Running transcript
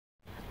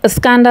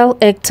Scandal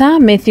actor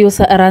Matthews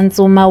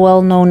Rantsuma,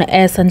 well known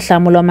as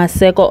Nhlamulo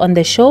Maseko on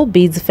the show,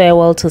 bids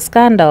farewell to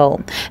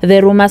scandal.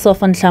 The rumors of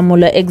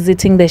Nhlamulo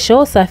exiting the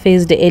show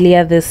surfaced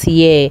earlier this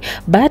year,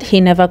 but he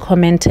never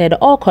commented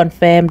or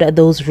confirmed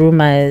those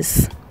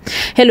rumors.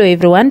 Hello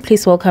everyone,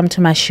 please welcome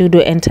to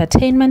Maseko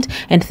Entertainment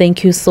and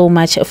thank you so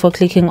much for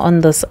clicking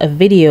on this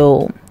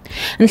video.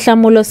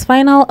 Nhlamulo's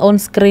final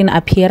on-screen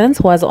appearance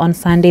was on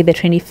Sunday the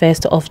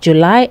 21st of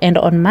July, and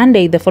on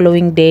Monday the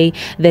following day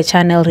the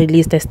channel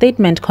released a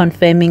statement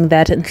confirming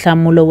that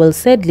Nhlamulo will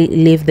sadly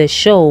leave the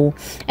show,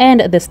 and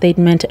the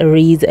statement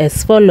reads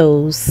as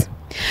follows.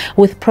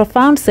 With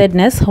profound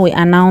sadness, we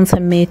announce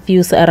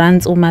Matthews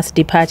Rantsuma's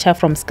departure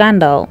from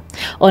Scandal.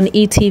 On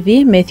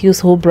ETV, Matthews,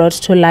 who brought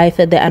to life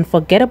the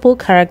unforgettable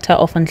character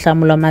of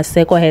Nhlamulo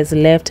Maseko, has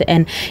left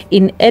an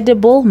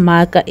inedible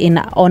mark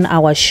on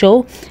our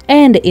show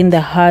and in the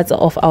hearts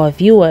of our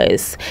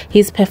viewers.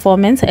 His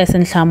performance as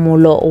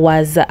Nhlamulo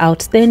was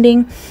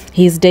outstanding.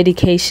 His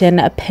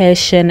dedication,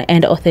 passion,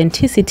 and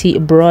authenticity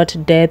brought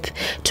depth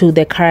to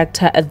the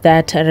character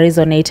that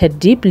resonated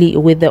deeply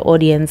with the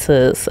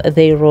audiences,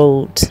 they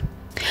wrote.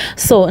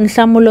 So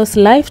Nhlamulo's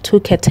life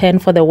took a turn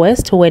for the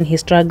worst when he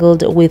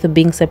struggled with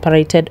being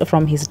separated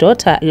from his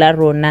daughter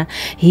Larona.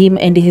 Him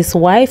and his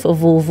wife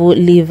Vuvu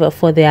leave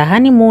for their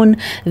honeymoon.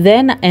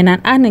 Then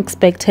an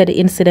unexpected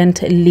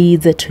incident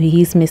leads to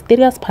his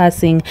mysterious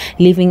passing,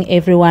 leaving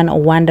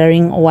everyone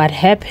wondering what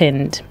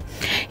happened.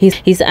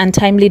 His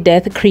untimely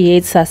death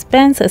creates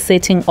suspense,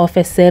 setting off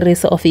a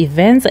series of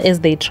events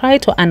as they try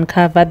to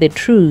uncover the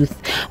truth,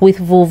 with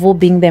Vuvu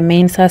being the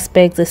main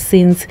suspect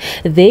since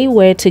they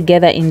were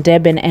together in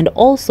Durban, and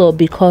also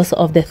because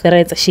of the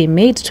threats she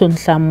made to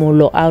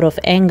Nhlamulo out of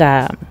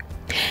anger.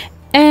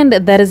 And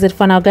that is it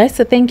for now, guys.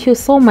 So thank you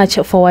so much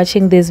for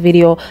watching this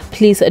video.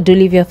 Please do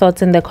leave your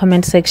thoughts in the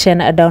comment section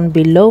down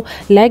below.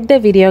 Like the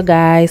video,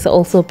 guys.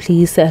 Also,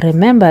 please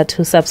remember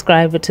to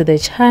subscribe to the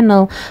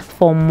channel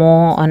for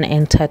more on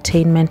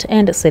entertainment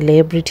and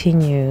celebrity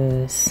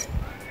news.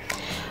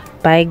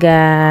 Bye,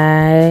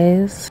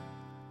 guys.